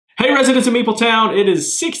Hey residents of Meepletown, it is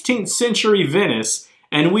 16th century Venice,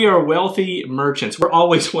 and we are wealthy merchants. We're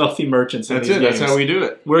always wealthy merchants in these games. That's how we do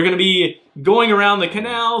it. We're going to be going around the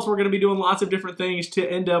canals, we're going to be doing lots of different things to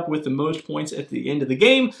end up with the most points at the end of the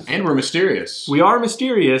game. And we're mysterious. We are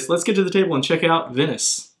mysterious. Let's get to the table and check out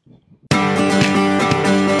Venice. All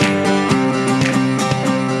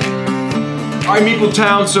right,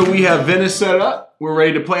 Meepletown, so we have Venice set up. We're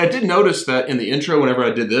ready to play. I did notice that in the intro, whenever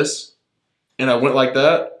I did this, and I went like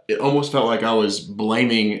that, it almost felt like I was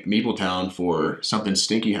blaming Meepletown for something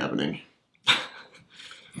stinky happening.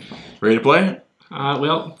 Ready to play?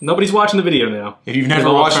 Well, nobody's watching the video now. If you've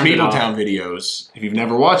never watched Meepletown videos, if you've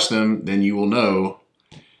never watched them, then you will know.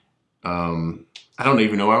 I don't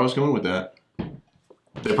even know where I was going with that.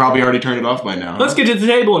 They probably already turned it off by now. Let's get to the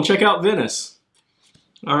table and check out Venice.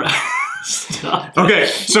 All right. Stop. Okay,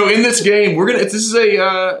 so in this game, this is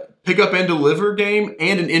a pick up and deliver game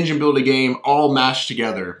and an engine building game all mashed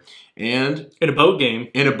together. And in a boat game.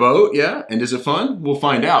 In a boat, yeah. And is it fun? We'll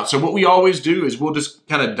find out. So what we always do is we'll just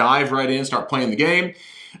kind of dive right in, start playing the game.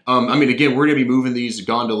 I mean, again, we're going to be moving these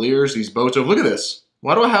gondoliers, these boats. Oh, look at this.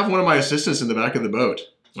 Why do I have one of my assistants in the back of the boat?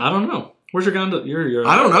 I don't know. Where's your gondolier?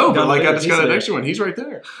 I don't know, but like I just got an extra one. He's right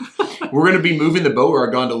there. We're going to be moving the boat where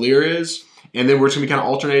our gondolier is. And then we're just going to be kind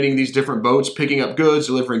of alternating these different boats, picking up goods,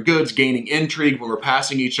 delivering goods, gaining intrigue when we're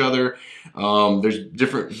passing each other. There's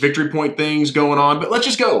different victory point things going on, but let's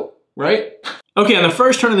just go, right? Okay, on the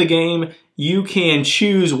first turn of the game, you can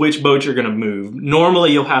choose which boat you're going to move.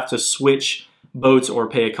 Normally, you'll have to switch boats or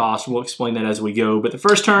pay a cost. We'll explain that as we go. But the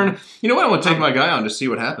first turn... You know what? I want to take my guy on to see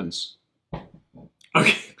what happens.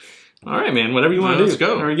 Okay. All right, man. Whatever you want to do. Let's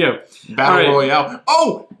go. There we go. Battle Royale.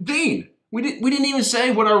 Oh, Dean! We didn't even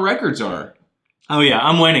say what our records are. Oh, yeah.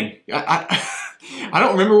 I'm winning. I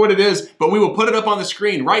don't remember what it is, but we will put it up on the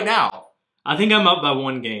screen right now. I think I'm up by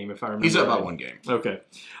one game, if I remember. He's up by one game. Okay.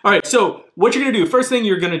 All right, so what you're going to do, first thing,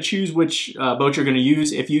 you're going to choose which boat you're going to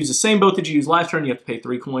use. If you use the same boat that you used last turn, you have to pay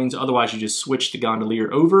 3 coins. Otherwise, you just switch the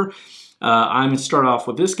gondolier over. I'm going to start off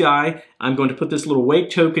with this guy. I'm going to put this little wake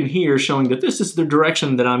token here showing that this is the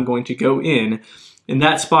direction that I'm going to go in, and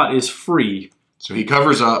that spot is free. So he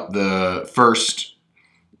covers up the first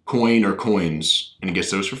coin or coins, and he gets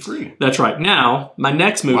those for free. That's right. Now, my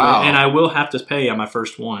next movement, and I will have to pay on my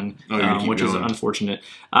first one, which is unfortunate.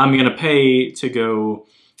 I'm going to pay to go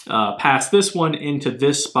past this one into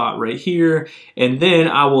this spot right here, and then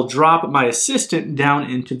I will drop my assistant down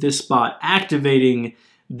into this spot, activating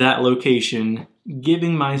that location,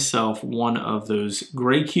 giving myself one of those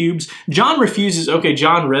gray cubes. John refuses. Okay,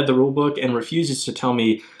 John read the rule book and refuses to tell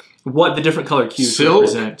me what the different color cubes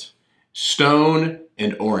represent. Stone,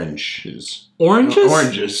 and oranges. Oranges?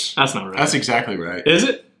 Oranges. That's not right. That's exactly right. Is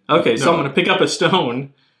it? Okay, so I'm going to pick up a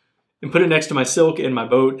stone and put it next to my silk in my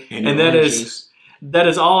boat. And that is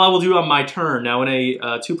all I will do on my turn. Now, in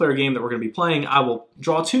a two-player game that we're going to be playing, I will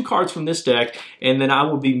draw 2 cards from this deck, and then I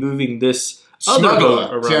will be moving this other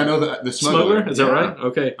boat around. See, I know the smuggler. Is that right?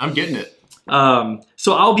 Okay. I'm getting it.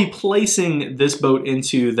 So I'll be placing this boat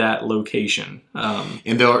into that location.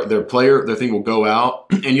 And their thing will go out,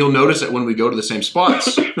 and you'll notice that when we go to the same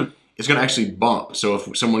spots, it's going to actually bump. So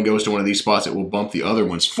if someone goes to one of these spots, it will bump the other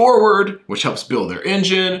ones forward, which helps build their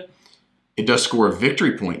engine. It does score a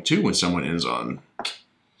victory point, too, when someone ends on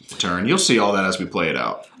the turn. You'll see all that as we play it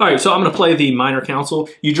out. All right, so I'm going to play the Minor Council.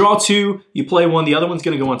 You draw 2, you play 1. The other one's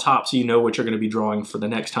going to go on top, so you know what you're going to be drawing for the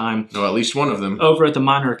next time. No, at least one of them. Over at the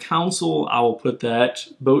Minor Council, I will put that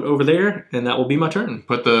boat over there, and that will be my turn.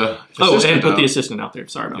 Put the the assistant out there.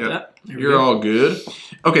 Sorry about that. You're all good.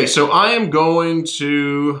 Okay, so I am going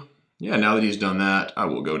to... Yeah, now that he's done that, I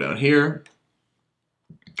will go down here.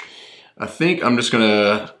 I think I'm just going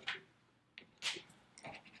to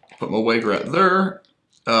put my wake right there.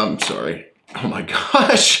 Sorry. Oh my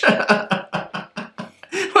gosh.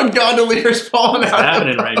 My gondolier's falling out. What's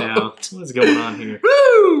happening right now? What's going on here?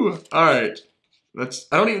 Woo! All right. I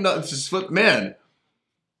don't even know. This is man.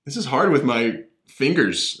 This is hard with my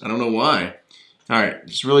fingers. I don't know why. All right.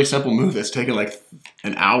 Just a really simple move that's taken like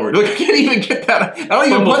an hour. Look, I can't even get that. I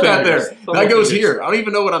don't even put that there. That goes here. I don't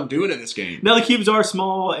even know what I'm doing in this game. Now the cubes are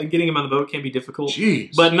small, and getting them on the boat can be difficult.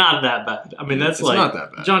 Jeez. But not that bad. I mean, that's like not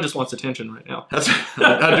that bad. John just wants attention right now.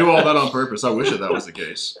 I do all that on purpose. I wish that was the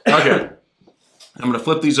case. Okay. I'm going to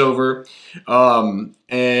flip these over, and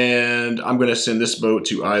I'm going to send this boat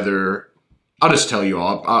to either... I'll just tell you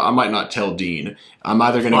all. I might not tell Dean. I'm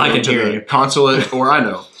either going to go to the consulate, or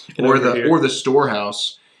or the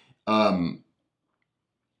storehouse.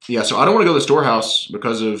 Yeah, so I don't want to go to the storehouse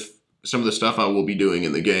because of some of the stuff I will be doing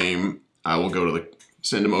in the game. I will go to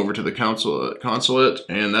send him over to the consulate,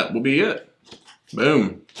 and that will be it.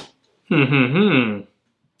 Boom.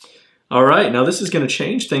 All right, now this is going to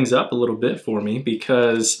change things up a little bit for me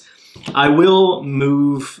because I will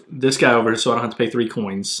move this guy over so I don't have to pay 3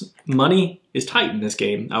 coins. Money is tight in this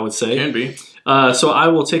game, I would say. Can be. So I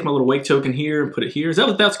will take my little wake token here and put it here. Is that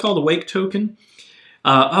what that's called, a wake token?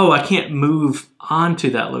 Oh, I can't move onto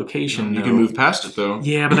that location. You can move past it, though.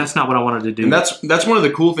 Yeah, but that's not what I wanted to do. And that's one of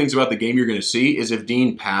the cool things about the game you're going to see is if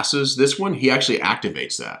Dean passes this one, he actually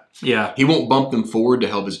activates that. Yeah. He won't bump them forward to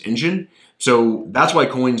help his engine. So that's why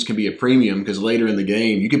coins can be a premium, because later in the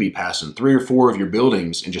game, you could be passing 3 or 4 of your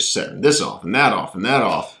buildings and just setting this off and that off and that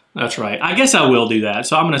off. That's right. I guess I will do that.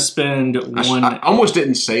 So I'm going to spend one. I almost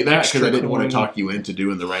didn't say that because I didn't want to talk you into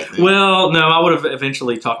doing the right thing. Well, no, I would have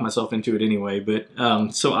eventually talked myself into it anyway. But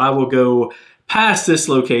so I will go past this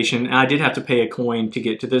location. I did have to pay a coin to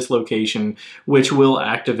get to this location, which will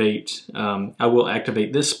activate. I will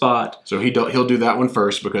activate this spot. So he'll do that one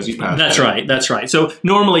first because he passed. That's right. That's right. So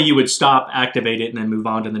normally you would stop, activate it, and then move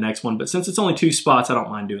on to the next one. But since it's only 2 spots, I don't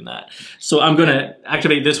mind doing that. So I'm going to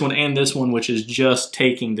activate this one and this one, which is just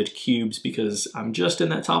taking the cubes because I'm just in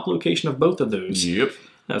that top location of both of those. Yep.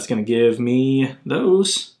 That's going to give me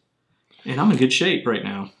those. And I'm in good shape right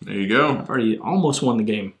now. There you go. I've already almost won the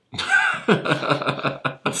game.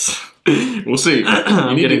 We'll see.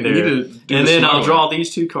 I'm getting there. And then I'll draw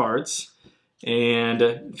these 2 cards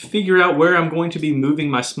and figure out where I'm going to be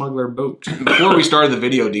moving my smuggler boat. Before we started the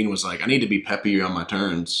video, Dean was like, I need to be peppy on my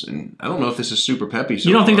turns. And I don't know if this is super peppy so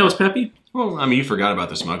You don't think that far. was peppy? Well, I mean, you forgot about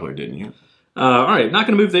the smuggler, didn't you? All right, not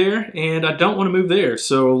going to move there, and I don't want to move there.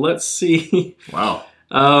 So let's see. Wow.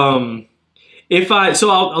 I'll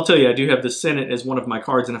tell you, I do have the Senate as one of my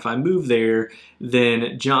cards, and if I move there,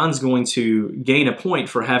 then John's going to gain a point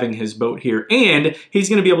for having his boat here, and he's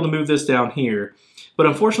going to be able to move this down here. But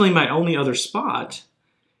unfortunately, my only other spot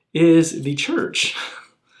is the church,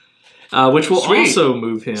 which will also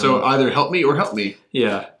move him. So either help me or help me.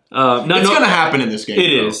 Yeah. It's going to happen in this game.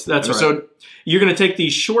 It is. That's right. So you're going to take the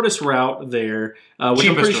shortest route there, which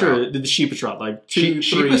I'm pretty sure the cheapest route, like 2,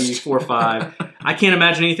 3, 4, 5. I can't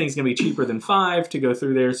imagine anything's going to be cheaper than 5 to go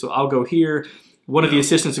through there, so I'll go here. One of the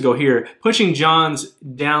assistants will go here, pushing John's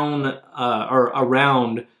down or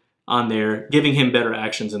around on there, giving him better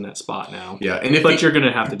actions in that spot now. Yeah, but you're going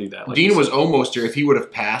to have to do that. Like Dean was almost here. If he would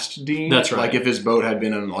have passed Dean, that's right. Like if his boat had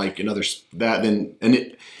been on like another then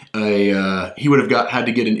he would have had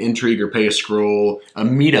to get an intrigue or pay a scroll, a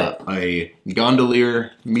meetup, a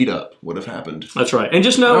gondolier meetup would have happened. That's right. And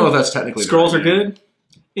just know, I don't know if that's technically scrolls are good.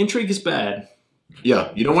 Intrigue is bad.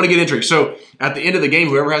 Yeah, you don't want to get intrigue. So at the end of the game,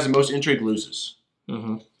 whoever has the most intrigue loses.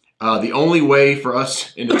 Mm-hmm. The only way for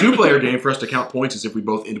us in a 2-player game for us to count points is if we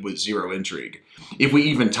both end with 0 intrigue. If we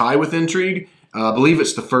even tie with intrigue, I believe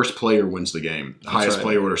it's the first player wins the game, the highest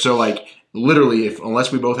player order. So like literally,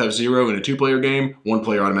 unless we both have 0 in a 2-player game, 1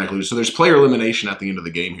 player automatically loses. So there's player elimination at the end of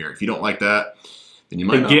the game here. If you don't like that, then you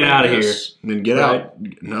might not get out of here. Then get out.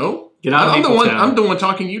 No, get out. I'm the one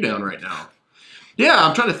talking you down right now. Yeah,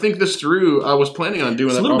 I'm trying to think this through. I was planning on doing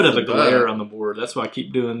that. It's a little bit of a glare on the board. That's why I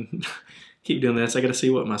keep doing this. I got to see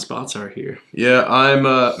what my spots are here. Yeah,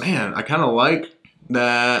 man, I kind of like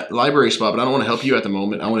that library spot, but I don't want to help you at the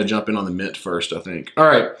moment. I want to jump in on the mint first, I think. All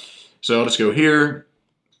right, so I'll just go here.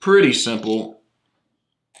 Pretty simple.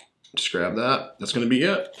 Just grab that. That's going to be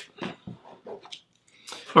it.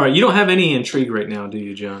 All right, you don't have any intrigue right now, do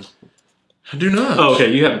you, John? I do not. Oh,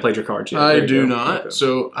 okay. You haven't played your cards yet. I do not. Okay.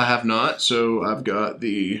 So I have not. So I've got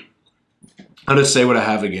I'll just say what I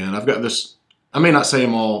have again. I've got this. I may not say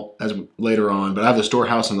them all as later on, but I have the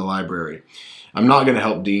storehouse and the library. I'm not going to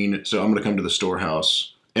help Dean, so I'm going to come to the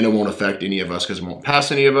storehouse, and it won't affect any of us because it won't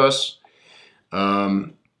pass any of us.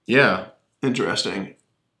 Yeah. Interesting.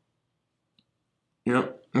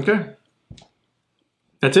 Yep. Okay.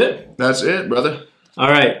 That's it? That's it, brother. All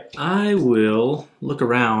right, I will look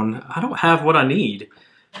around. I don't have what I need,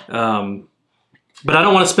 but I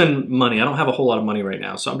don't want to spend money. I don't have a whole lot of money right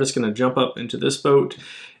now, so I'm just going to jump up into this boat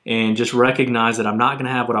and just recognize that I'm not going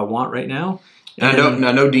to have what I want right now. And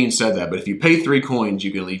I know Dean said that, but if you pay 3 coins,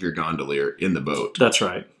 you can leave your gondolier in the boat. That's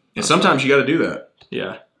right. And sometimes you got to do that.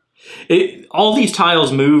 Yeah. All these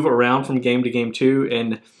tiles move around from game to game too,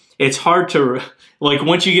 and it's hard to, like,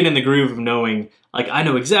 once you get in the groove of knowing, like, I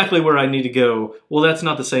know exactly where I need to go. Well, that's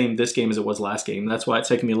not the same this game as it was last game. That's why it's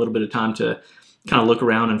taken me a little bit of time to kind of look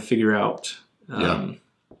around and figure out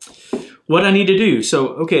what I need to do. So,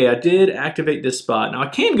 okay, I did activate this spot. Now, I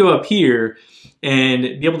can go up here and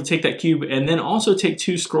be able to take that cube and then also take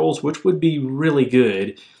 2 scrolls, which would be really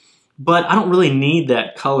good. But I don't really need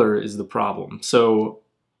that color is the problem. So,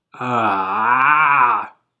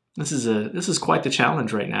 this is quite the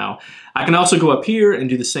challenge right now. I can also go up here and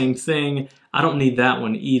do the same thing. I don't need that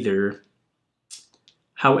one either.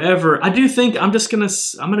 However, I do think I'm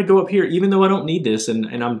gonna go up here, even though I don't need this,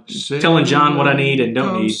 and I'm telling John what I need and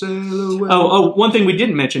don't need. Oh, one thing we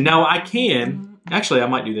didn't mention. Now I can actually, I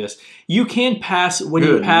might do this. You can pass when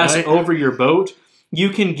you pass over your boat.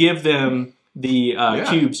 You can give them the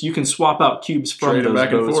cubes. You can swap out cubes from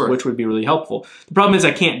those boats, which would be really helpful. The problem is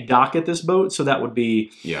I can't dock at this boat, so that would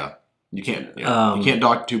be You can't. Yeah. You can't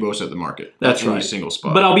dock 2 boats at the market. That's right. Any single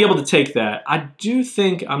spot. But I'll be able to take that. I do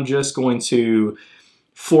think I'm just going to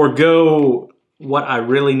forego what I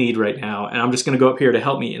really need right now, and I'm just going to go up here to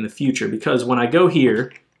help me in the future, because when I go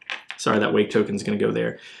here, sorry, that wake token is going to go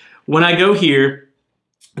there. When I go here,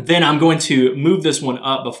 then I'm going to move this one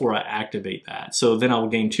up before I activate that. So then I will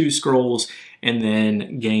gain 2 scrolls and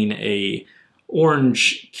then gain a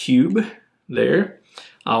orange cube there.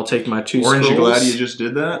 I'll take my 2 scrolls. Orange, you glad you just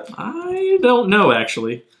did that? I don't know,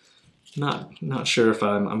 actually. Not sure if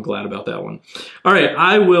I'm glad about that one. All right,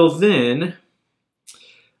 I will then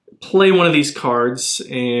play one of these cards,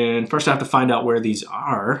 and first I have to find out where these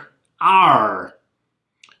are.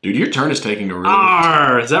 Dude, your turn is taking a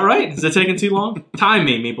really... Is that right? Is it taking too long? Time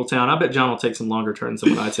me, Meepletown. I bet John will take some longer turns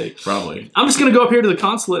than what I take. Probably. I'm just going to go up here to the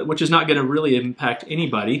consulate, which is not going to really impact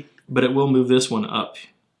anybody, but it will move this one up.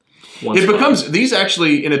 It becomes... These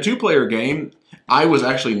actually, in a 2-player game, I was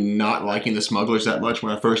actually not liking the smugglers that much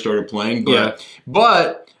when I first started playing.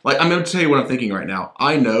 But like, I'm going to tell you what I'm thinking right now.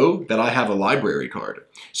 I know that I have a library card.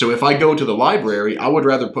 So if I go to the library, I would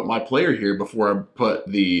rather put my player here before I put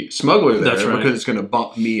the smuggler there. That's right. Because it's going to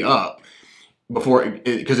bump me up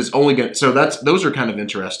because it's only going to... So those are kind of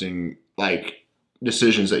interesting, like,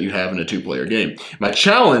 decisions that you have in a 2-player game. My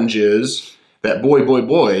challenge is that boy,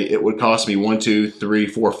 it would cost me 1, 2, 3,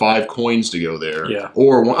 4, 5 coins to go there. Yeah.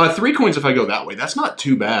 Or 3 coins if I go that way. That's not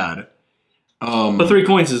too bad. But 3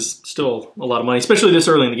 coins is still a lot of money, especially this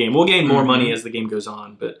early in the game. We'll gain more money as the game goes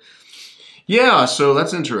on, but... Yeah, so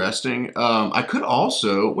that's interesting. I could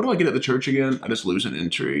also... What do I get at the church again? I just lose an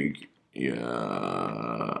intrigue.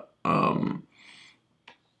 Yeah.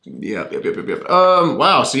 Yep.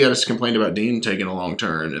 Wow, see, I just complained about Dean taking a long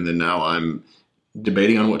turn, and then now I'm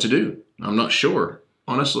debating on what to do. I'm not sure,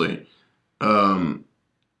 honestly. I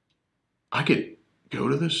could go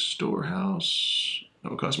to this storehouse. That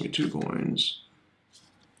would cost me 2 coins.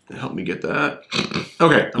 Help me get that.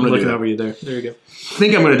 Okay, I'm looking over you there. There you go. I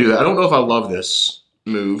think I'm going to do that. I don't know if I love this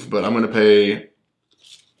move, but I'm going to pay...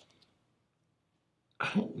 I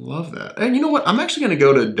don't love that. And you know what? I'm actually going to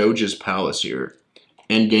go to Doge's Palace here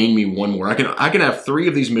and gain me 1 more. I can have 3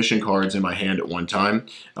 of these mission cards in my hand at one time.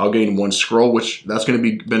 I'll gain 1 scroll, which that's going to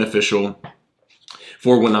be beneficial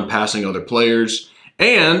for when I'm passing other players.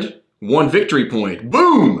 And 1 victory point.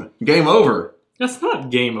 Boom! Game over. That's not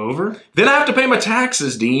game over. Then I have to pay my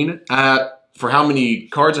taxes, Dean, for how many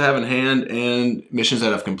cards I have in hand and missions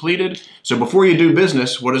that I've completed. So before you do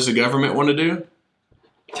business, what does the government want to do?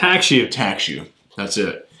 Tax you. Tax you. That's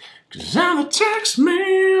it. Because I'm a tax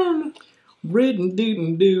man.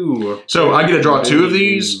 Ridden-doo-doo. So I get to draw 2 of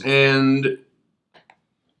these, and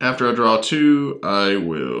after I draw 2, I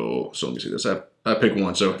will... So let me see this. I pick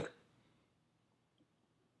 1, so...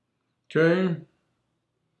 Okay.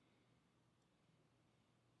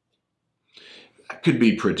 That could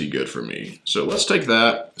be pretty good for me. So let's take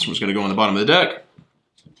that. This one's going to go on the bottom of the deck.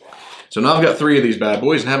 So now I've got 3 of these bad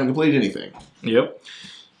boys and haven't completed anything. Yep.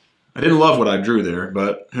 I didn't love what I drew there,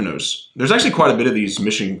 but who knows. There's actually quite a bit of these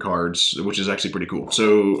mission cards, which is actually pretty cool.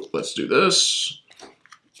 So let's do this.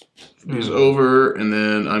 These over, and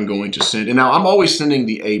then I'm going to send... And now I'm always sending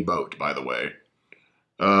the A boat, by the way.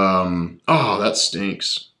 Oh, that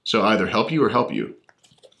stinks. So either help you or help you.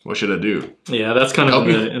 What should I do? Yeah, that's kind of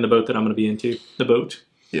in the boat that I'm going to be into. The boat.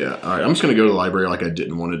 Yeah, all right. I'm just going to go to the library like I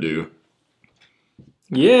didn't want to do.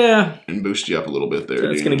 Yeah. And boost you up a little bit there.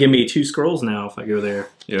 That's going to give me 2 scrolls now if I go there.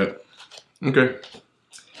 Yeah. Okay.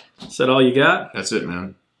 Is that all you got? That's it,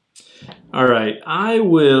 man. All right. I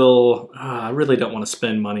will... I really don't want to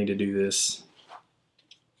spend money to do this.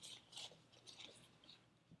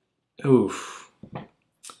 Oof.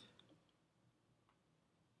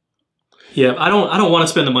 Yeah, I don't want to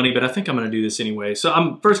spend the money, but I think I'm going to do this anyway. So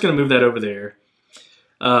I'm first going to move that over there.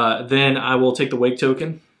 Then I will take the wake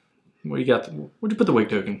token. Where you got? Where'd you put the wake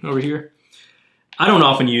token? Over here? I don't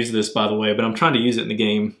often use this, by the way, but I'm trying to use it in the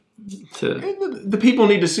game. The people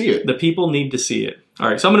need to see it. The people need to see it. All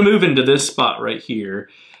right, so I'm going to move into this spot right here.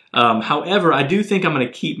 However, I do think I'm going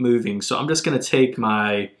to keep moving, so I'm just going to take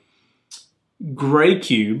my gray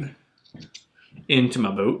cube into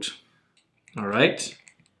my boat. All right.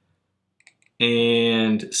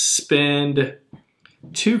 And spend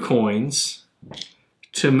 2 coins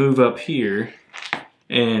to move up here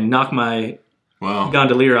and knock my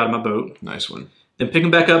gondolier out of my boat. Nice one. Then pick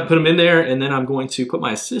them back up, put them in there, and then I'm going to put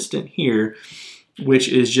my assistant here, which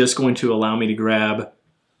is just going to allow me to grab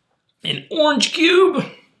an orange cube.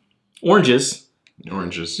 Oranges.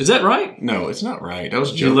 Oranges. Is that right? No, it's not right. That was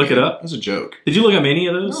a joke. Did you look it up? That was a joke. Did you look up any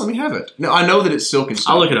of those? No, let me have it. No, I know that it's silk and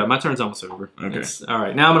stuff. I'll look it up. My turn's almost over. Okay. All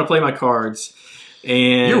right, now I'm going to play my cards.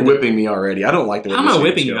 And you're whipping me already. I don't like the way I'm not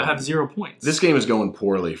whipping you. I have 0 points. This game is going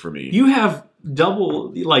poorly for me. You have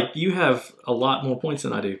double, like, you have a lot more points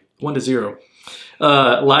than I do. 1-0.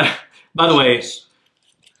 By the way,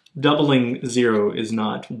 doubling 0 is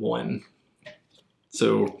not 1.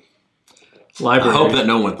 So, library. I hope that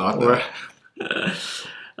no one thought that.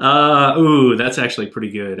 Ooh, that's actually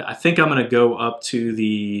pretty good. I think I'm going to go up to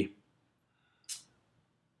the...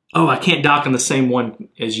 Oh, I can't dock on the same one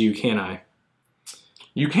as you, can I?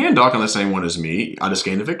 You can dock on the same one as me. I just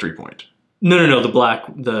gained a victory point. No. The black,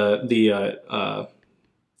 what do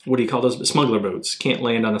you call those? Smuggler boats. Can't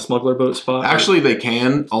land on a smuggler boat spot? Actually, they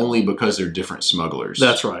can, only because they're different smugglers.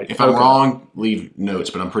 That's right. If I'm wrong, leave notes,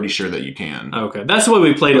 but I'm pretty sure that you can. Okay. That's the way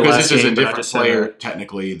we played it last game. Because this is a different player,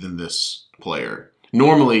 technically, than this player.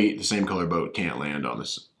 Normally, the same color boat can't land on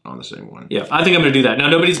the same one. Yeah, I think I'm going to do that. Now,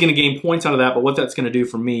 nobody's going to gain points out of that, but what that's going to do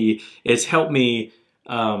for me is help me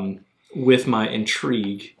with my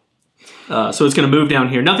intrigue. So it's going to move down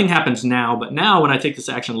here. Nothing happens now, but now when I take this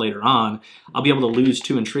action later on, I'll be able to lose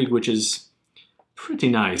 2 intrigue, which is pretty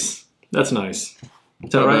nice. That's nice. Is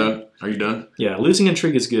that right? Are you done? Yeah, losing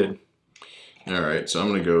intrigue is good. All right, so I'm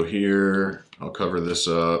going to go here. I'll cover this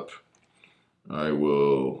up. I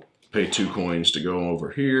will pay 2 coins to go over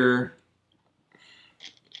here.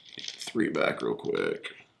 3 back real quick.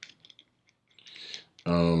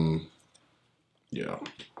 Yeah.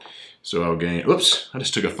 So I'll gain. Oops! I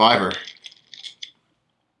just took a 5er.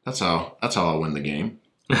 That's how I'll win the game.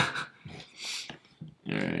 All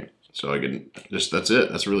right. So I can just. That's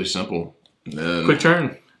it. That's really simple. And then, quick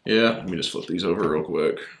turn. Yeah. Let me just flip these over real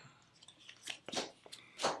quick.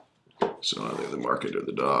 So either the market or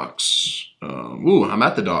the docks. Ooh, I'm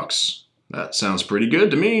at the docks. That sounds pretty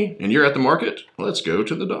good to me. And you're at the market. Let's go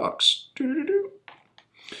to the docks.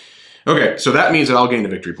 Okay, so that means that I'll gain a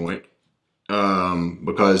victory point.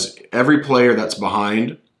 Because every player that's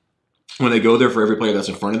behind, when they go there for every player that's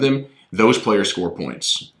in front of them, those players score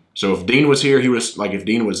points. So if Dean was here, he was like, if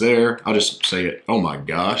Dean was there, I'll just say it. Oh my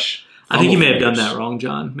gosh. I think you may have done that wrong,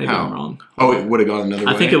 John. Maybe I'm wrong. Oh, it would have gone another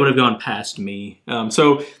way? I think it would have gone past me.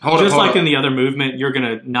 So just like in the other movement, you're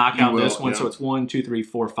going to knock out this one. Yeah. So it's 1, 2, 3,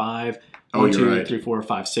 4, 5. Oh, 1, you're 2, right. 3, 4,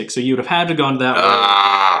 5, 6. So you would have had to gone that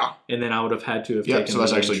way. And then I would have had to have taken. So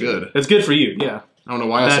that's actually good. It's good for you, yeah. I don't know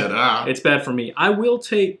why I said It's bad for me. I will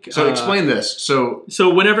take... So explain this. So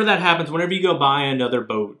whenever that happens, whenever you go buy another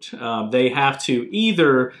boat, they have to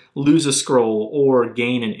either lose a scroll or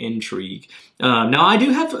gain an intrigue. Now, I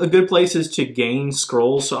do have good places to gain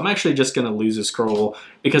scrolls, so I'm actually just going to lose a scroll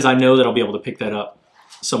because I know that I'll be able to pick that up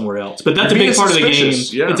somewhere else. But that's a big part of the game.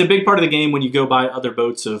 Yeah. It's a big part of the game when you go buy other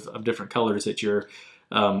boats of different colors that you're...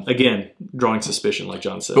 again, drawing suspicion, like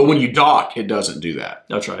John said. But when you dock, it doesn't do that.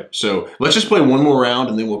 That's right. So let's just play one more round,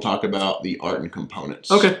 and then we'll talk about the art and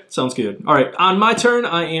components. Okay, sounds good. All right, on my turn,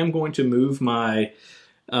 I am going to move my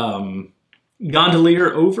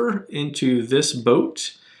gondolier over into this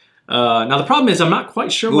boat. Now, the problem is I'm not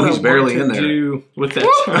quite sure what I want to do with that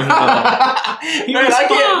turn. He was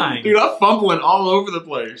fine. Dude, I'm fumbling all over the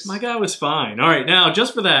place. My guy was fine. All right, now,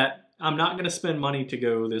 just for that, I'm not going to spend money to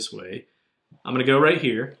go this way. I'm going to go right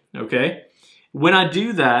here, okay? When I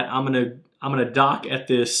do that, I'm going to dock at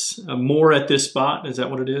this, more at this spot. Is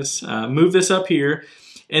that what it is? Move this up here.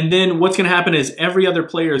 And then what's going to happen is every other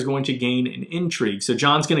player is going to gain an intrigue. So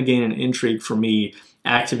John's going to gain an intrigue for me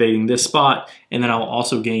activating this spot. And then I'll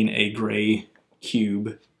also gain a gray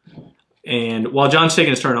cube. And while John's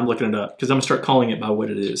taking his turn, I'm looking it up because I'm going to start calling it by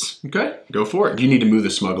what it is. Okay, go for it. You need to move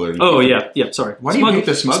the smuggler. Oh, yeah, sorry. Why do you hate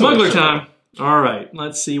the smuggler? Smuggler time. All right,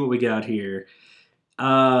 let's see what we got here.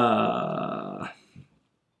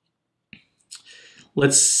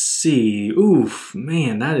 Let's see. Oof,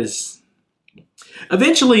 man, that is...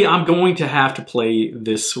 Eventually, I'm going to have to play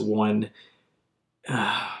this one.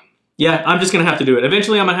 Yeah, I'm just going to have to do it.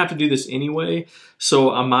 Eventually, I'm going to have to do this anyway,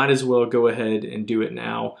 so I might as well go ahead and do it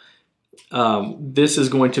now. This is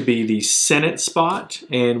going to be the Senate spot,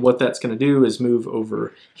 and what that's going to do is move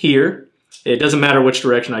over here. It doesn't matter which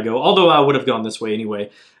direction I go, although I would have gone this way anyway.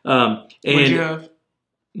 Would you have?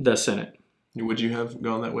 The Senate. Would you have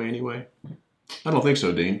gone that way anyway? I don't think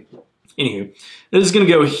so, Dean. Anywho, this is going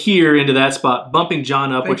to go here into that spot, bumping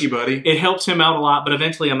John up. Thank you, buddy. It helps him out a lot, but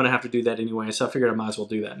eventually I'm going to have to do that anyway, so I figured I might as well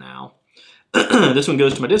do that now. This one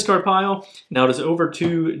goes to my discard pile. Now it is over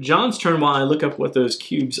to John's turn while I look up what those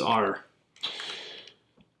cubes are.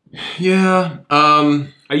 Yeah.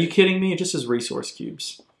 Are you kidding me? It just says resource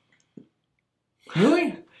cubes.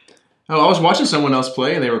 Really? Oh, I was watching someone else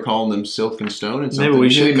play, and they were calling them silk and stone and something. Maybe we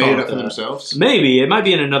should made call it up that. for themselves. Maybe. It might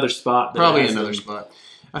be in another spot. Probably in another spot.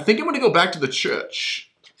 I think I'm going to go back to the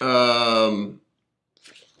church. Yep.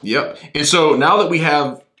 And so now that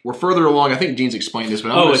we're further along, I think Dean's explained this,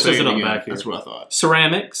 but I'm going to say it again. Back here. That's what I thought.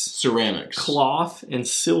 Ceramics, cloth, and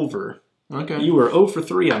silver. Okay. You were 0 for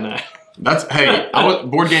 3 on that. Hey,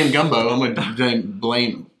 board game gumbo. I'm going to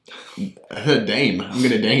blame Dame. I'm going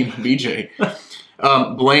to Dame BJ.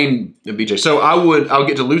 Blame BJ. So I'll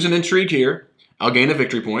get to lose an intrigue here. I'll gain a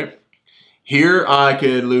victory point. Here I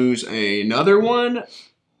could lose another one.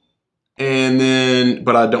 And then,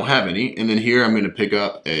 but I don't have any. And then here I'm going to pick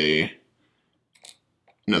up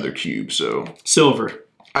another cube. So silver.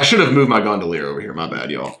 I should have moved my gondolier over here. My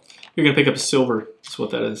bad, y'all. You're going to pick up a silver. That's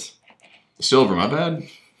what that is. Silver, my bad.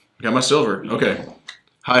 Got my silver. Okay.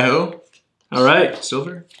 Hi-ho. All right.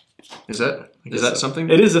 Silver. Is that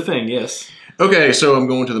something? It is a thing, yes. Okay, so I'm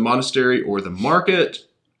going to the monastery or the market.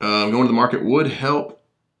 Going to the market would help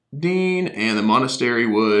Dean, and the monastery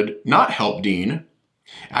would not help Dean.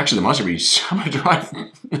 Actually, the monastery, I'm going to drive.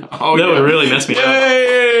 Oh, that would really mess me up.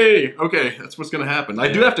 Yay! Okay, that's what's going to happen.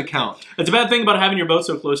 I do have to count. It's a bad thing about having your boat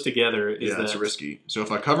so close together. Is that's risky. So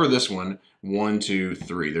if I cover this one, 1, 2,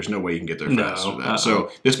 3, there's no way you can get there faster than that.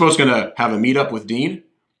 So this boat's going to have a meetup with Dean,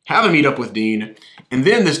 and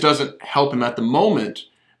then this doesn't help him at the moment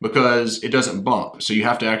because it doesn't bump. So you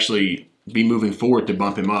have to actually be moving forward to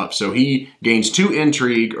bump him up. So he gains 2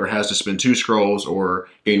 intrigue or has to spend 2 scrolls or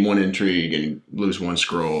gain 1 intrigue and lose 1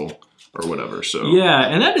 scroll or whatever. So yeah,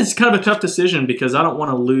 and that is kind of a tough decision because I don't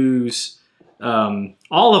want to lose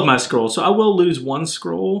all of my scrolls. So I will lose 1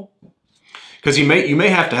 scroll. Because you may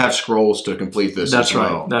have to have scrolls to complete this. That's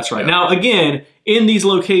right. Well. That's right. Yeah. Now again, in these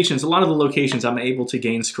locations, a lot of the locations I'm able to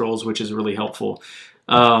gain scrolls, which is really helpful.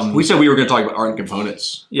 We said we were going to talk about art and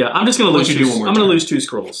components. Yeah, I'm just going to lose. I'm going to lose 2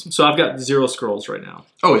 scrolls, so I've got 0 scrolls right now.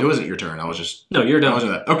 Oh, it wasn't your turn. I was just you're done.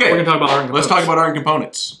 Okay, we're going to talk about art and components. Let's talk about art and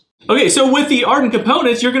components. Okay, so with the art and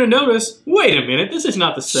components, you're going to notice, wait a minute, this is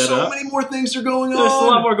not the setup. So many more things are going on. There's a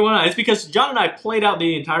lot more going on. It's because John and I played out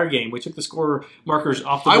the entire game. We took the score markers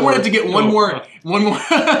off the board. I wanted to get one more. I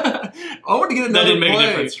wanted to get another that didn't make play. A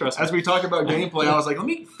difference, trust me. As we talk about gameplay, I was like, let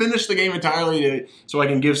me finish the game entirely so I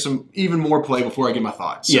can give some even more play before I get my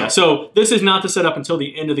thoughts. So. Yeah, so this is not the setup until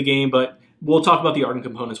the end of the game, but we'll talk about the art and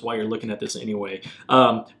components while you're looking at this anyway.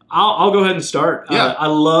 I'll go ahead and start. Yeah. I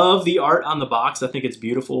love the art on the box. I think it's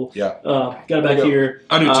beautiful. Yeah. Got it back here.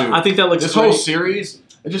 I do too. I think that looks This great. whole series,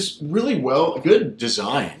 it's just really good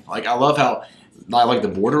design. Like I love how I like the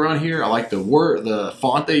border on here. I like the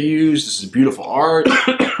font they use. This is beautiful art.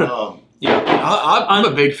 I'm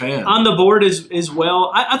a big fan. On the board as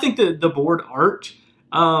well. I think the board art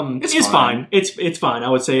it's fine. It's fine. I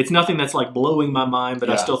would say it's nothing that's like blowing my mind, but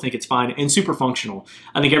I still think it's fine and super functional.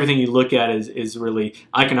 I think everything you look at is really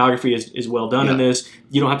iconography is well done in this.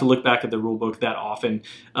 You don't have to look back at the rule book that often.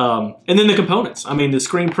 And then the components. I mean, the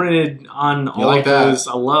screen printed on all of those.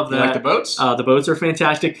 I love that. You like the boats? The boats are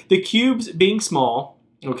fantastic. The cubes being small.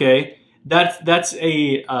 Okay. That's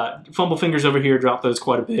a fumble fingers over here. Drop those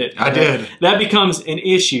quite a bit. I did. That becomes an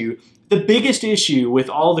issue. The biggest issue with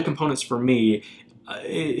all the components for me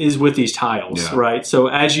is with these tiles, right? So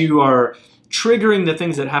as you are triggering the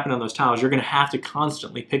things that happen on those tiles, you're going to have to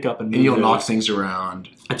constantly pick up and move. And you'll knock things around.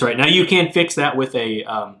 That's right. Now you can fix that with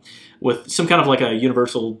a with some kind of like a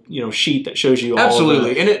universal sheet that shows you all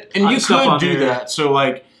absolutely, and you could do there. that. So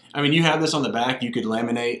like. I mean, you have this on the back. You could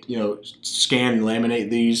laminate, scan and laminate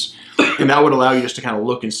these, and that would allow you just to kind of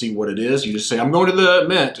look and see what it is. You just say, "I'm going to the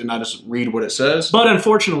mint," and I just read what it says. But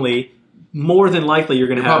unfortunately, more than likely, you're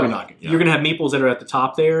going to have you're going to have meeples that are at the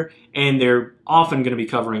top there, and they're often going to be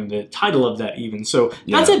covering the title of that even. So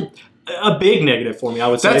that's a big negative for me. I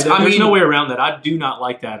would say there's no way around that. I do not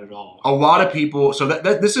like that at all. A lot of people. So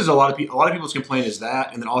this is a lot of people's complaint is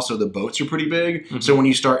that, and then also the boats are pretty big. Mm-hmm. So when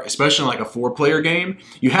you start, especially in like a 4-player game,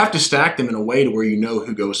 you have to stack them in a way to where you know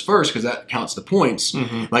who goes first because that counts the points.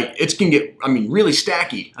 Mm-hmm. Like it can get, really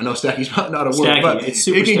stacky. I know stacky's not a word, but it's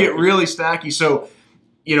super can get really stacky. So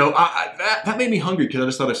that made me hungry because I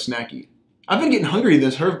just thought of snacky. I've been getting hungry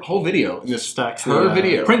this whole video. In this stacks,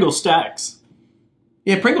 video, Pringles stacks.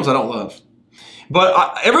 Yeah, Pringles I don't love.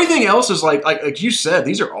 But everything else is like you said,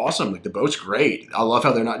 these are awesome. Like the boat's great. I love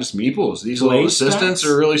how they're not just meeples. These little assistants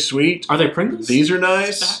are really sweet. Are they Pringles? These are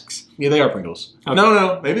nice. Stacks? Yeah, they are Pringles. Okay.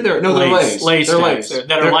 No, maybe they're Lay's. They're Lay's.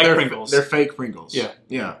 They're like Pringles. They're fake Pringles. Yeah.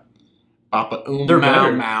 Yeah. They're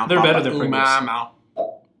better. They're better than Pringles.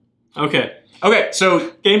 Okay. Okay, so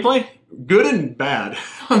gameplay. Good and bad.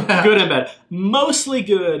 Good and bad. Mostly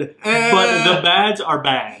good, but the bads are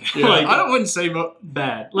bad. Yeah, I wouldn't say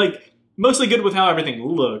bad. Like, mostly good with how everything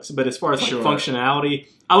looks, but as far as like functionality,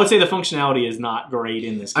 I would say the functionality is not great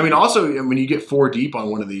in this game. I mean, also, when you get 4 deep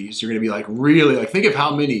on one of these, you're going to be like, really, like, think of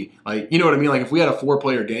how many, like, you know what I mean? Like, if we had a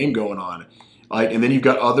 4-player game going on, like, and then you've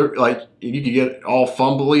got other, like, you could get all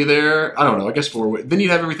fumbly there. I don't know. I guess 4. Then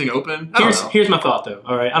you'd have everything open. Here's my thought, though.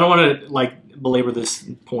 All right, I don't want to like belabor this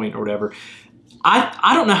point or whatever.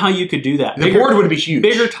 I don't know how you could do that. The board would be huge.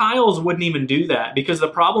 Bigger tiles wouldn't even do that because the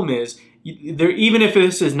problem is, even if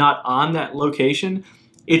this is not on that location,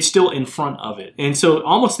 it's still in front of it. And so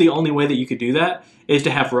almost the only way that you could do that is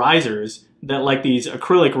to have risers that, like these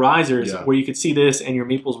acrylic risers, where you could see this and your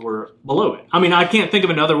meeples were below it. I mean, I can't think of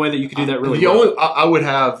another way that you could do that really well. I would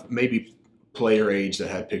have maybe player aids that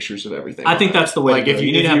had pictures of everything. I think that's the way. Like if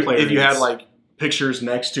you had like pictures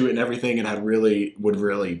next to it and everything, and would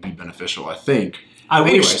really be beneficial. I think. I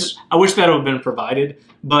wish that would have been provided,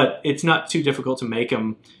 but it's not too difficult to make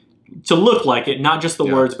them to look like it, not just the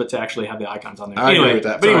words, but to actually have the icons on there. I agree with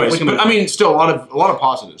that. But anyways, I mean, still a lot of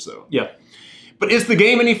positives though. Yeah. But is the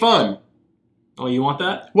game any fun? Oh, you want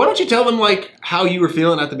that? Why don't you tell them like how you were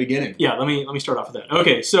feeling at the beginning? Yeah, let me start off with that.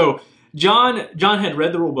 Okay, so John had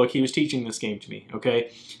read the rule book. He was teaching this game to me.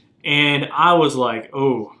 Okay, and I was like,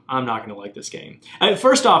 oh, I'm not going to like this game.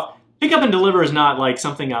 First off, Pick Up and Deliver is not like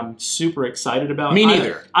something I'm super excited about. Me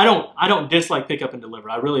neither. I don't dislike Pick Up and Deliver.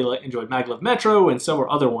 I really enjoyed Maglev Metro and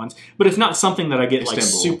several other ones, but it's not something that I get like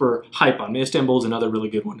super hype on. Istanbul's another really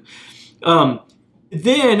good one.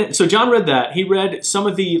 So John read that. He read some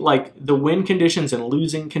of the the win conditions and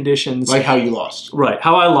losing conditions. Like how you lost. Right,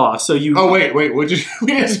 how I lost. So you. Oh wait, we just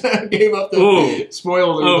gave up the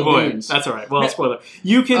spoilers. Oh boy, games. That's all right. Well, spoiler.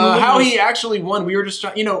 You can how he actually won. We were just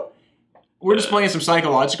trying, we're just playing some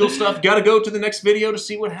psychological stuff. Got to go to the next video to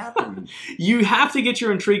see what happened. You have to get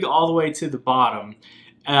your intrigue all the way to the bottom.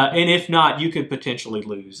 And if not, you could potentially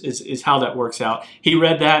lose, is how that works out. He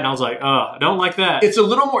read that, and I was like, I don't like that. It's a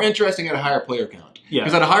little more interesting at a higher player count. Yeah.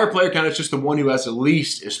 Because at a higher player count, it's just the one who has the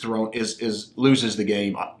least loses the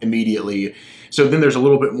game immediately. So then there's a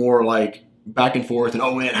little bit more like back and forth, and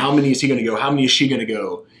oh man, how many is he going to go? How many is she going to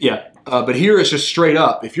go? Yeah. But here it's just straight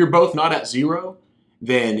up. If you're both not at 0,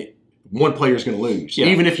 then one player is going to lose. Yeah.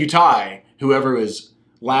 Even if you tie, whoever is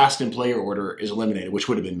last in player order is eliminated, which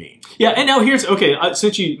would have been me. Yeah, and now here's,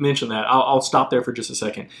 since you mentioned that, I'll stop there for just a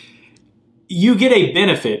second. You get a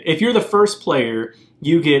benefit. If you're the first player,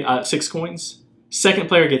 you get 6 coins. Second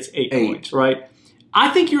player gets 8 coins, right? I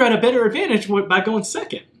think you're at a better advantage by going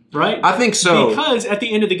second, right? I think so. Because at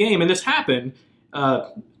the end of the game, and this happened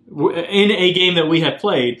in a game that we have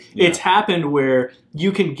played, it's happened where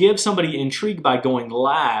you can give somebody intrigue by going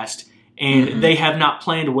last, and they have not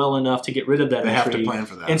planned well enough to get rid of that intrigue. They have to plan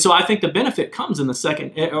for that. And so I think the benefit comes in the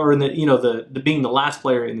second, or in the being the last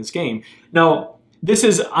player in this game. Now, this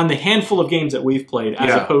is on the handful of games that we've played,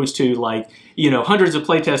 as opposed to hundreds of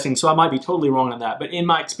playtesting. So I might be totally wrong on that. But in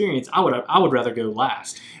my experience, I would rather go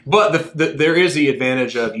last. But there is the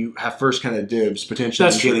advantage of you have first kind of dibs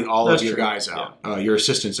potentially getting all of your guys out, your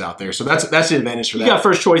assistants out there. So that's the advantage for that. You got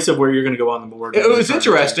first choice of where you're going to go on the board. It was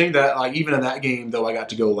interesting that even in that game, though I got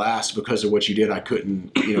to go last because of what you did, I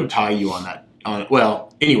couldn't tie you on that.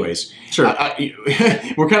 Well, anyways, sure.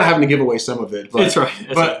 We're kind of having to give away some of it. But, that's right.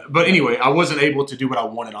 But anyway, I wasn't able to do what I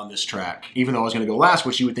wanted on this track, even though I was going to go last,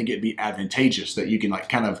 which you would think it'd be advantageous that you can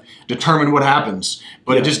kind of determine what happens.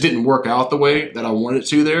 But it just didn't work out the way that I wanted it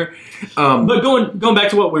to there. But going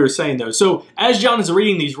back to what we were saying though, so as John is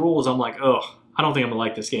reading these rules, I'm like, I don't think I'm going to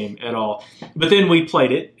like this game at all. But then we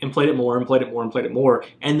played it and played it more and played it more and played it more.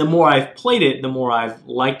 And the more I've played it, the more I've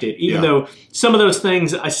liked it. Even though some of those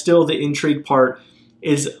things, the intrigue part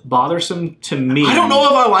is bothersome to me. I don't know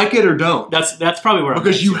if I like it or don't. That's probably where I'm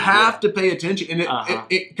because you have to pay attention. And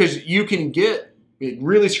because you can it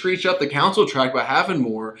really screech up the council track by having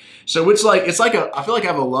more. So I feel like I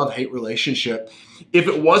have a love-hate relationship. If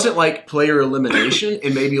it wasn't like player elimination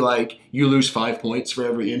and maybe like you lose 5 points for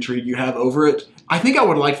every intrigue you have over it, I think I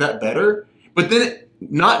would like that better. But then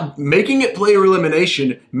not making it player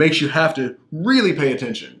elimination makes you have to really pay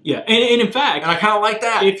attention. Yeah, and in fact, and I kind of like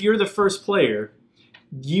that. If you're the first player,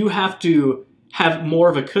 you have to have more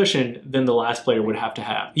of a cushion than the last player would have to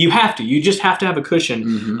have. You just have to have a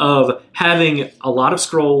cushion of having a lot of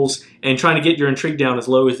scrolls and trying to get your intrigue down as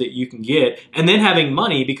low as that you can get, and then having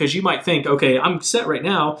money because you might think, okay, I'm set right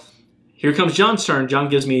now. Here comes John's turn. John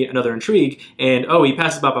gives me another intrigue, and he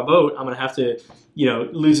passes by my boat. I'm going to have to,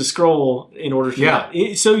 lose a scroll in order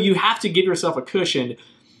to. So you have to give yourself a cushion.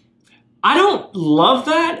 I don't love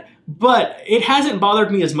that, But it hasn't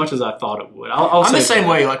bothered me as much as I thought it would. I'm the same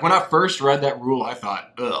way. Like when I first read that rule, I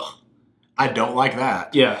thought, ugh, I don't like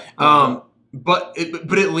that. Yeah. But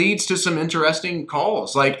it leads to some interesting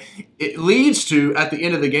calls. Like it leads to at the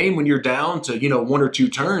end of the game when you're down to 1 or 2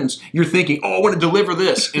 turns, you're thinking, oh, I want to deliver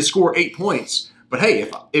this and score 8 points. But hey,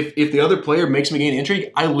 if the other player makes me gain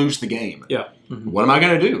intrigue, I lose the game. Yeah. What am I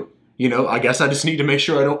going to do? I guess I just need to make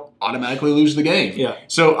sure I don't automatically lose the game. Yeah.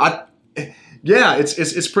 So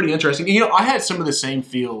it's pretty interesting. I had some of the same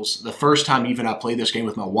feels the first time even I played this game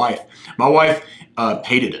with my wife. My wife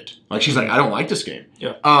hated it. Like she's like, I don't like this game.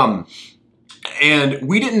 Yeah. And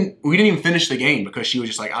we didn't even finish the game because she was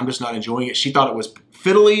just like, I'm just not enjoying it. She thought it was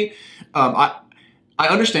fiddly. I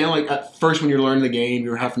understand like at first when you're learning the game,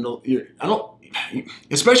 you're having to.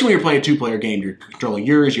 Especially when you're playing a 2-player game, you're controlling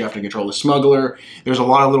yours. You have to control the smuggler. There's a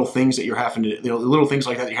lot of little things that you're having to, little things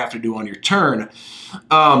like that you have to do on your turn.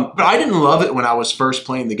 But I didn't love it when I was first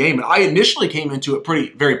playing the game, and I initially came into it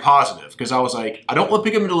very positive because I was like, I don't love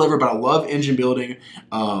pick up and deliver, but I love engine building.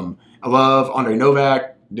 I love Andre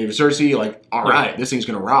Novak, David Cersei. Like, all right, this thing's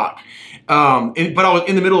gonna rock. But I was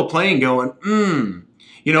in the middle of playing, going,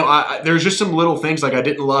 there's just some little things like I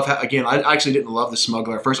didn't love. Again, I actually didn't love the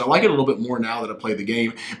smuggler at first. I like it a little bit more now that I play the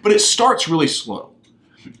game, but it starts really slow.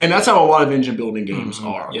 And that's how a lot of engine building games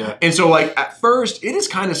are. Yeah. And so like at first, it is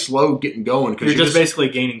kind of slow getting going. Because you're just basically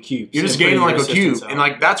gaining cubes. You're just gaining like a cube. And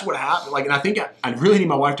like that's what happened. Like, and I think I really need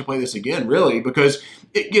my wife to play this again, really, because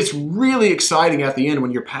it gets really exciting at the end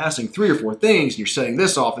when you're passing 3 or 4 things and you're setting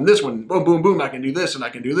this off and this one, boom, boom, boom, I can do this and I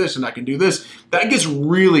can do this and I can do this. That gets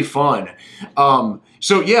really fun.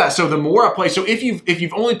 So the more I play, so if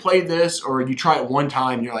you've only played this or you try it one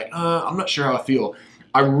time and you're like, I'm not sure how I feel,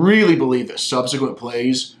 I really believe that subsequent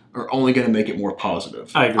plays are only going to make it more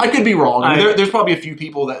positive. I agree. I could be wrong. There's probably a few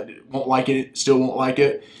people that won't like it, still won't like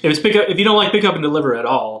it. If you don't like pick up and deliver at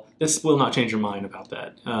all, this will not change your mind about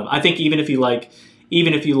that. I think even if you like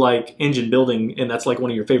engine building and that's like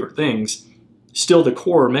one of your favorite things, still the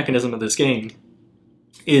core mechanism of this game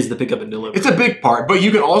is the pick up and deliver. It's a big part, but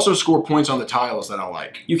you can also score points on the tiles that I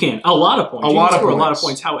like. You can. A lot of points. You can score a lot of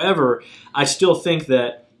points. However, I still think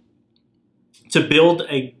that to build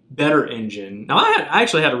a better engine. Now, I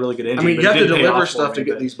actually had a really good engine. I mean, you have to deliver stuff to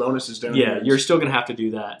get these bonuses down. Yeah, you're still going to have to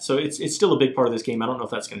do that. So it's still a big part of this game. I don't know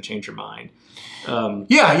if that's going to change your mind.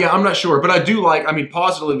 Yeah, I'm not sure. But I do like,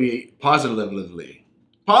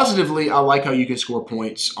 positively, I like how you can score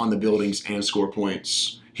points on the buildings and score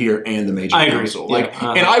points here and the major council. Like,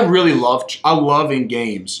 and I love in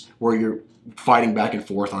games where you're fighting back and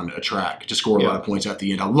forth on a track to score a lot of points at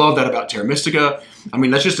the end. I love that about Terra Mystica. I mean,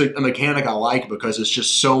 that's just a mechanic I like because it's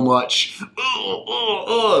just so much,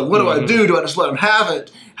 what do I do? Do I just let them have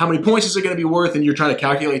it? How many points is it going to be worth? And you're trying to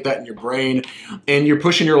calculate that in your brain, and you're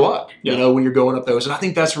pushing your luck, when you're going up those. And I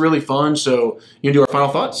think that's really fun. So you do our final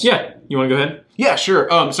thoughts? Yeah. You want to go ahead? Yeah, sure.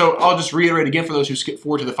 So I'll just reiterate again for those who skip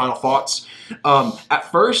forward to the final thoughts.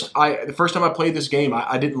 At first, the first time I played this game,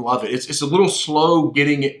 I didn't love it. It's a little slow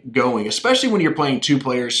getting it going, especially when you're playing 2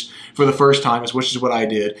 players for the first time, which is what I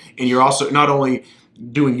did. And you're also not only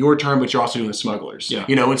doing your turn, but you're also doing the smugglers. Yeah.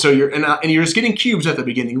 And so you're just getting cubes at the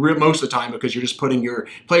beginning most of the time because you're just putting your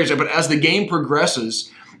players there. But as the game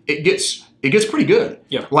progresses, it gets pretty good.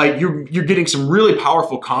 Yeah. Like you're getting some really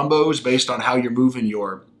powerful combos based on how you're moving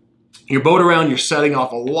your boat around. You're setting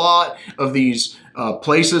off a lot of these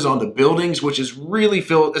places on the buildings, which is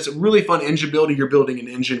it's a really fun engine building. You're building an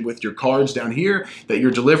engine with your cards down here that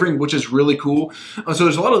you're delivering, which is really cool. So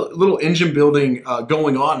there's a lot of little engine building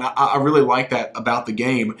going on. I really like that about the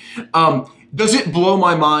game. Does it blow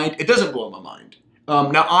my mind? It doesn't blow my mind.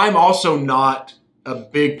 Now, I'm also not a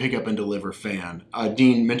big pick up and deliver fan.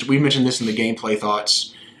 Dean, we mentioned this in the gameplay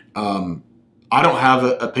thoughts. I don't have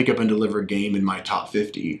a pick up and deliver game in my top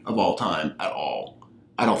 50 of all time at all.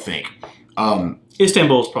 I don't think.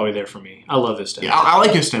 Istanbul is probably there for me. I love Istanbul. Yeah, I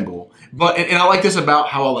like Istanbul, and I like this about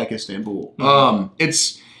how I like Istanbul. I'm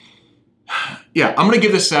gonna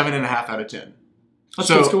give this 7.5 out of 10. That's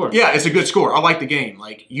a good score. Yeah, it's a good score. I like the game.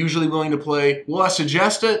 Like usually willing to play. Will I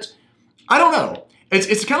suggest it? I don't know.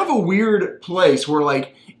 It's kind of a weird place where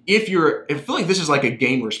like. I feel like this is like a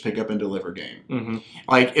gamer's pick up and deliver game. Mm-hmm.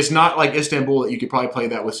 Like it's not like Istanbul that you could probably play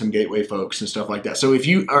that with some gateway folks and stuff like that. So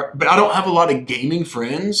but I don't have a lot of gaming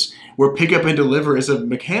friends where pick up and deliver is a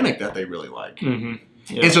mechanic that they really like. Mm-hmm.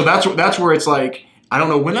 Yeah. And so that's where it's like, I don't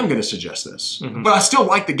know when I'm going to suggest this, but I still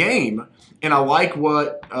like the game. And I like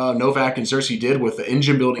what Novak and Cersei did with the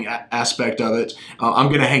engine building aspect of it. I'm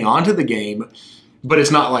going to hang on to the game, but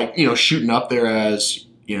it's not like, shooting up there as,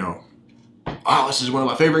 oh, this is one of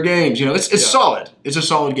my favorite games. It's solid. It's a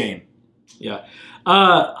solid game. Yeah.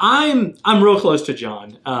 I'm real close to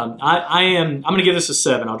John. I'm going to give this a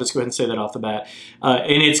 7. I'll just go ahead and say that off the bat.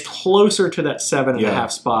 And it's closer to that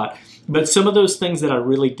 7.5 spot. But some of those things that I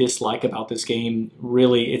really dislike about this game,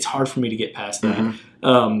 really, it's hard for me to get past that.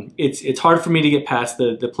 It's hard for me to get past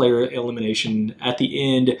the player elimination at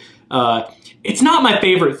the end. It's not my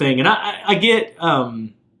favorite thing, and I get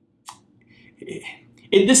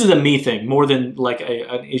this is a me thing more than like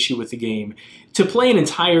an issue with the game. To play an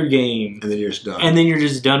entire game and then you're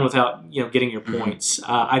just done, without getting your points,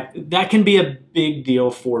 that can be a big deal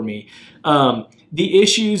for me. The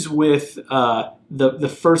issues with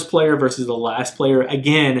the first player versus the last player,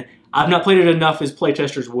 again, I've not played it enough as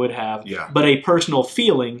playtesters would have, but a personal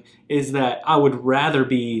feeling is that I would rather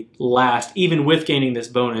be last, even with gaining this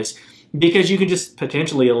bonus, because you can just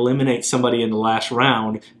potentially eliminate somebody in the last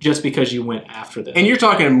round just because you went after them. And you're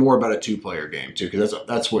talking more about a 2-player game, too, because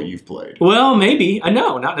that's what you've played. Well, maybe.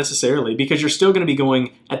 No, not necessarily, because you're still going to be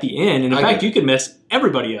going at the end, and in fact, you could mess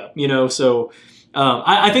everybody up, so...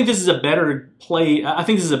 I think this is a better play. I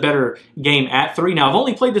think this is a better game at 3. Now, I've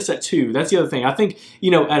only played this at 2. That's the other thing. I think,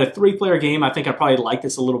 at a 3-player game, I think I probably like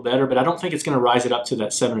this a little better, but I don't think it's going to rise it up to that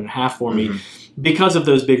 7.5 for me because of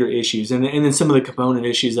those bigger issues and then some of the component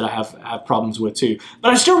issues that I have problems with too.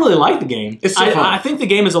 But I still really like the game. It's so fun. I think the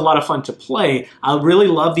game is a lot of fun to play. I really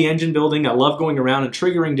love the engine building. I love going around and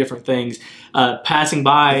triggering different things, passing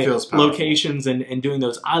by locations and doing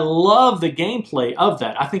those. I love the gameplay of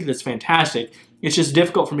that. I think that's fantastic. It's just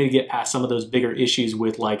difficult for me to get past some of those bigger issues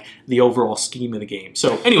with like the overall scheme of the game.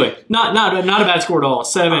 So anyway, not a bad score at all.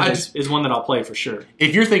 7 is one that I'll play for sure.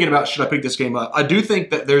 If you're thinking about should I pick this game up, I do think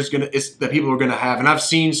that that people are gonna have, and I've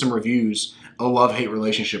seen some reviews, a love-hate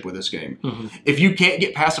relationship with this game. If you can't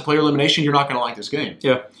get past a player elimination, you're not gonna like this game.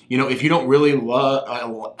 Yeah. If you don't really love,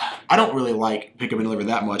 I don't really like Pick Up and Deliver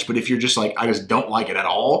that much, but if you're just like, I just don't like it at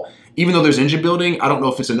all, even though there's engine building, I don't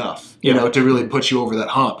know if it's enough, to really put you over that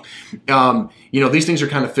hump. These things are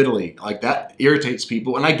kind of fiddly. Like, that irritates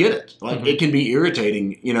people, and I get it. Like, it can be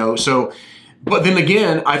irritating, so... But then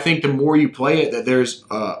again, I think the more you play it, that there's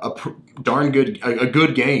a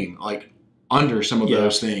good game, like, under some of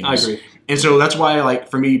those things. I agree. And so that's why, like,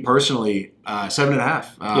 for me personally, 7.5.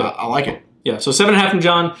 I like it. Yeah, so 7.5 from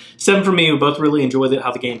John, 7 from me. We both really enjoy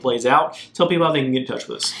how the game plays out. Tell people how they can get in touch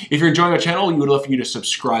with us. If you're enjoying our channel, we would love for you to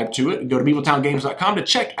subscribe to it. Go to MeepleTownGames.com to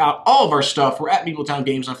check out all of our stuff. We're at Meepletown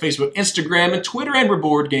Games on Facebook, Instagram, and Twitter, and we're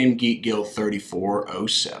Board Game Geek Guild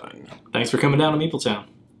 3407. Thanks for coming down to Meepletown.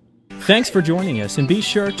 Thanks for joining us, and be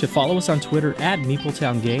sure to follow us on Twitter at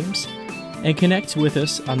Meepletown Games, and connect with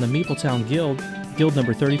us on the Meepletown Guild, Guild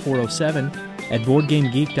number 3407, at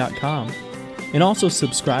BoardGameGeek.com. And also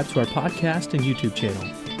subscribe to our podcast and YouTube channel.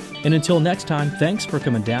 And until next time, thanks for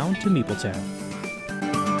coming down to Meepletown.